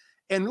league.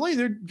 And really,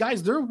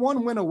 they're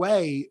one win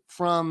away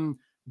from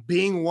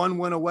being one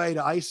win away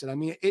to ice it. I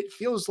mean, it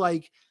feels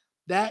like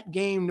that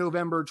game,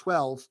 November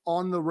 12th,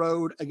 on the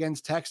road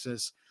against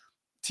Texas,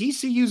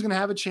 TCU is going to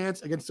have a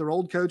chance against their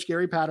old coach,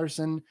 Gary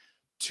Patterson,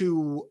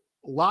 to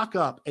lock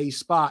up a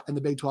spot in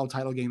the Big 12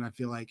 title game. I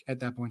feel like at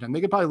that point in time,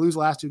 they could probably lose the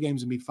last 2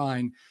 games and be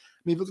fine.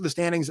 I mean, look at the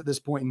standings at this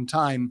point in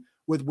time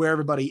with where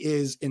everybody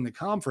is in the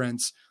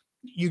conference.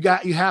 You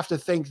have to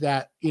think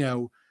that,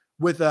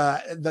 with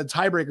the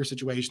tiebreaker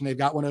situation, they've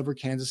got one over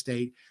Kansas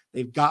State.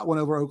 They've got one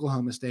over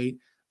Oklahoma State.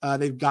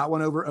 They've got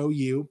one over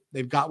OU.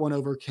 They've got one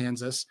over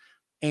Kansas.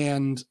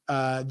 And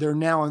they're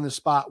now in the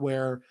spot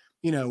where,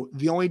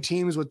 the only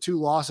teams with 2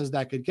 losses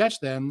that could catch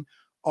them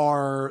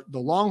are the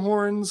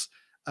Longhorns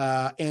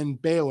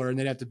and Baylor, and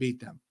they'd have to beat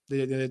them. They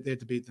have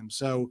to beat them.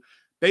 So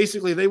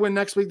basically, they win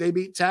next week. They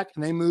beat Tech,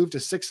 and they move to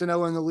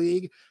 6-0 in the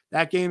league.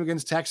 That game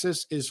against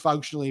Texas is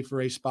functionally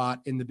for a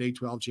spot in the Big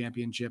 12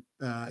 championship.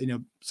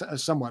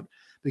 Somewhat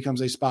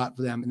becomes a spot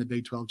for them in the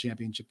Big 12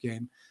 championship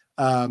game.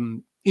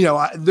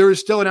 There is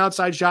still an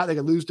outside shot. They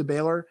could lose to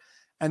Baylor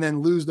and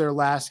then lose their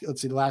last.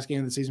 Let's see, the last game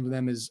of the season for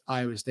them is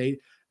Iowa State.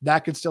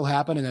 That could still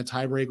happen, and a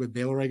tiebreak with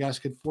Baylor, I guess,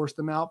 could force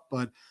them out.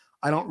 But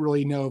I don't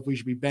really know if we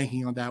should be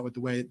banking on that with the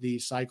way the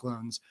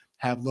Cyclones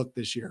have looked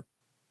this year.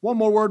 One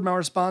more word from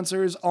our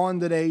sponsors on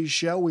today's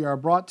show. We are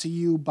brought to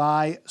you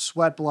by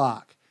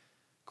Sweatblock.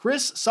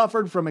 Chris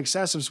suffered from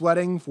excessive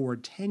sweating for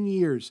 10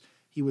 years.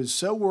 He was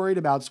so worried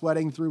about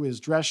sweating through his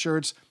dress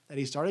shirts that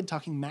he started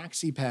tucking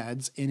maxi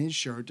pads in his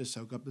shirt to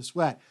soak up the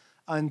sweat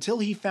until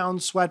he found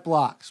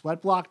Sweatblock.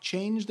 Sweatblock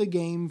changed the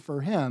game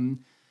for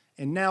him,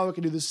 and now it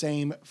can do the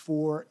same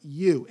for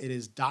you. It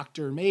is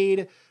doctor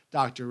made,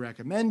 doctor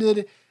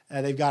recommended.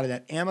 They've got it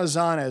at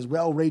Amazon as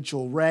well.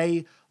 Rachel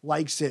Ray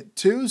likes it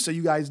too, so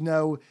you guys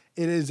know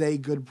it is a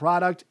good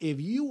product. If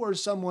you or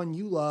someone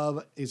you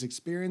love is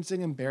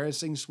experiencing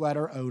embarrassing sweat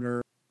or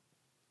odor,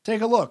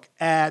 take a look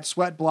at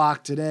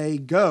Sweatblock today.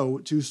 Go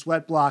to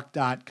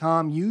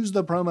sweatblock.com. Use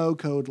the promo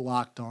code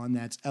LOCKEDON.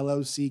 That's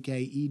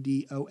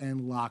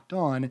LOCKEDON, Locked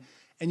On,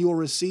 and you will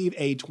receive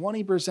a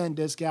 20%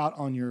 discount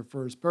on your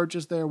first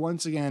purchase there.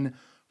 Once again,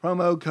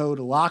 promo code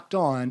Locked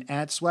On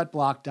at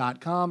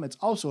sweatblock.com. It's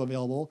also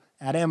available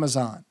at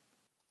Amazon.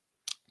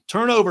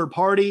 Turnover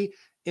party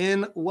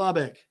in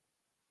Lubbock.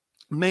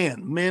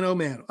 Man, oh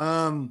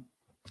man.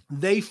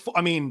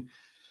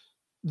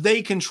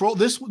 They control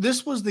this.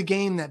 This was the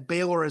game that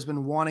Baylor has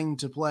been wanting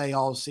to play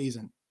all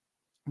season.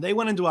 They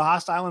went into a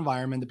hostile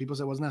environment that people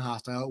said wasn't a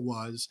hostile. It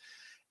was.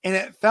 And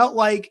it felt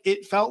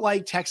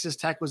like Texas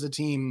Tech was a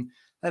team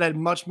that had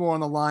much more on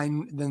the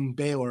line than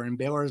Baylor, and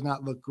Baylor has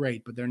not looked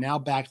great, but they're now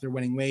back to their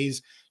winning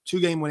ways.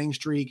 2-game winning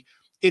streak.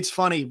 It's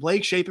funny.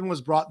 Blake Shapen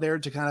was brought there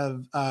to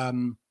kind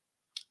of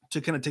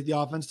to kind of take the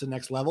offense to the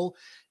next level.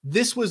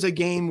 This was a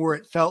game where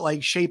it felt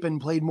like Shapen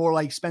played more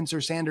like Spencer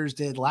Sanders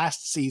did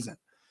last season,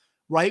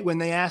 right? When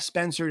they asked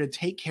Spencer to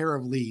take care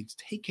of leads,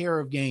 take care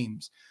of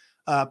games,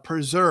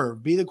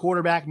 preserve, be the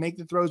quarterback, make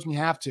the throws when you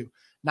have to.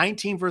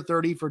 19 for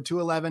 30 for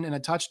 211 and a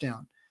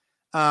touchdown.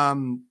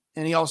 And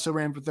he also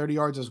ran for 30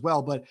 yards as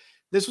well. But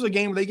this was a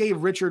game where they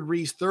gave Richard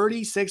Reese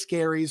 36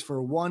 carries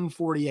for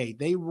 148.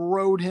 They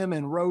rode him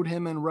and rode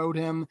him and rode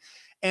him.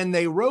 And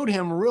they rode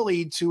him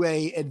really to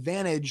a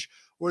advantage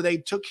where they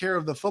took care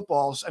of the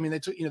footballs. I mean,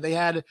 they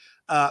had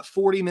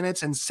 40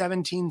 minutes and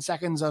 17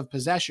 seconds of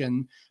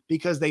possession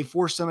because they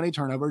forced so many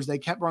turnovers. They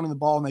kept running the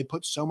ball and they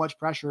put so much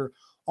pressure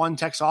on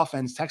Tech's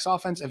offense. Tech's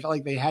offense, it felt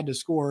like they had to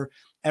score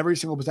every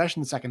single possession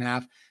in the second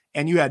half.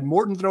 And you had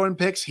Morton throwing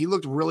picks. He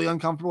looked really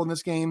uncomfortable in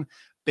this game.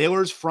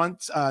 Baylor's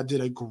front did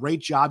a great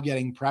job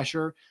getting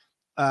pressure.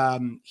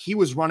 He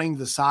was running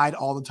the side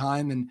all the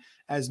time. And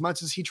as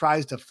much as he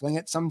tries to fling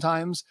it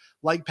sometimes,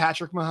 like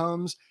Patrick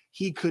Mahomes,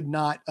 he could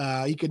not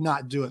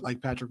do it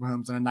like Patrick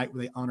Mahomes on a night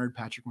where they honored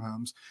Patrick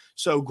Mahomes.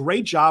 So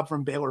great job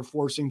from Baylor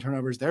forcing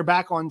turnovers. They're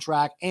back on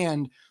track,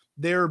 and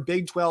their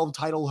Big 12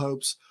 title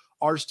hopes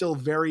are still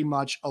very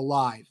much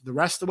alive. The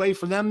rest of the way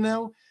for them,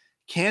 though,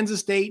 Kansas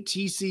State,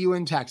 TCU,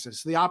 and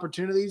Texas. The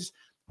opportunities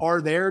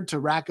are there to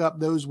rack up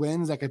those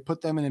wins that could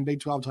put them in a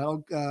Big 12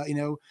 title,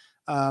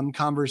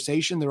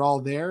 conversation. They're all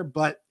there,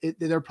 but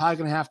they're probably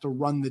going to have to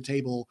run the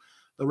table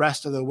the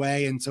rest of the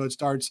way. And so it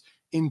starts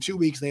in 2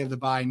 weeks. They have the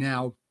bye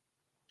now,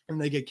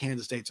 and they get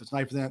Kansas State. So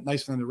it's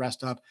nice for them to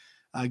rest up,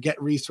 get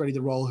Reese ready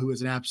to roll, who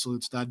is an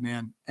absolute stud,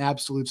 man.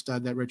 Absolute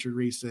stud that Richard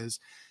Reese is.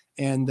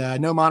 And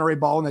no Monterey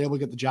ball, and they're able to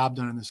get the job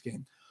done in this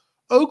game.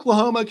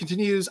 Oklahoma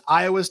continues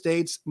Iowa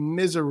State's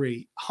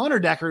misery. Hunter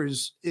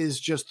Dekkers is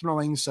just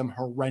throwing some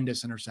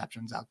horrendous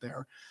interceptions out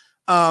there.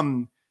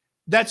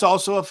 That's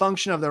also a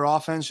function of their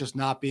offense just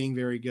not being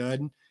very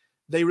good.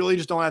 They really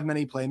just don't have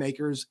many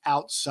playmakers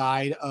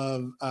outside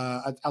of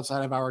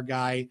our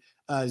guy,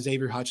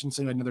 Xavier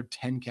Hutchinson, who had another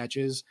 10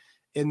 catches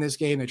in this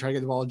game. They try to get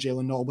the ball to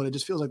Jalen Knoll, but it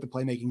just feels like the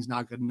playmaking is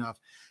not good enough.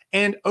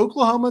 And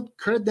Oklahoma,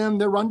 credit them,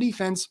 their run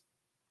defense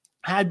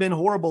had been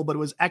horrible, but it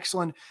was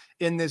excellent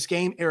in this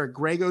game. Eric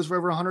Gray goes for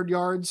over 100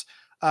 yards.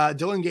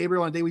 Dylan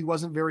Gabriel on a day he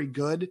wasn't very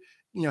good,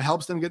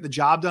 helps them get the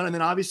job done. And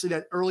then obviously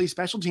that early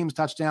special teams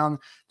touchdown,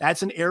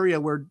 that's an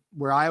area where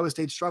Iowa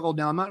State struggled.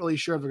 Now, I'm not really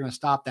sure if they're going to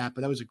stop that, but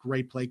that was a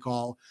great play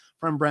call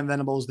from Brent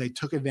Venables. They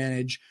took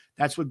advantage.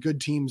 That's what good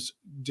teams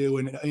do.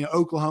 And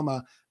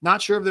Oklahoma,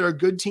 not sure if they're a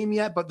good team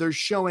yet, but they're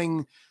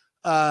showing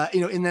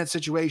in that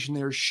situation,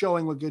 they're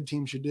showing what good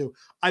teams should do.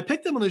 I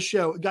picked them on the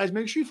show. Guys,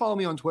 make sure you follow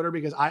me on Twitter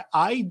because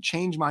I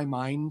change my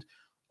mind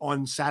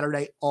on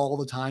Saturday all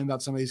the time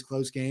about some of these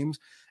close games.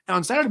 And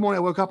on Saturday morning,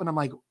 I woke up and I'm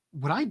like,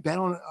 would I bet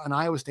on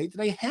Iowa State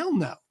today? Hell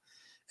no.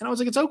 And I was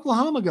like, it's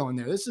Oklahoma going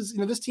there. This is,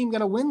 this team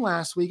got a win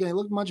last week and they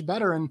looked much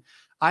better. And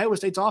Iowa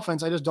State's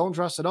offense, I just don't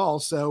trust at all.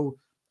 So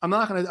I'm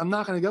not going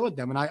to go with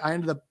them. And I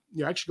ended up,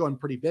 actually going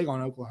pretty big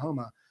on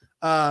Oklahoma.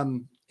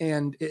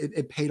 And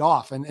it paid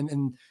off.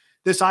 And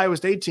this Iowa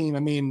State team, I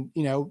mean,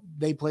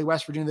 they play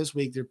West Virginia this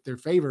week. They're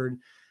favored.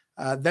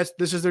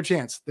 This is their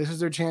chance. This is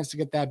their chance to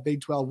get that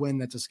Big 12 win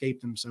that's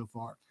escaped them so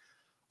far.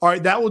 All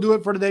right, that will do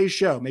it for today's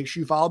show. Make sure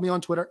you follow me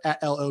on Twitter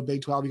at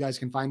LOBig12. You guys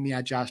can find me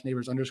at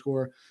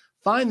 @JoshNeighbors_.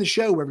 Find the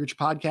show wherever you get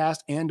your podcast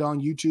and on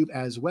YouTube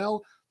as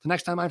well. Till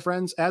next time, my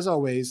friends, as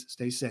always,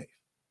 stay safe.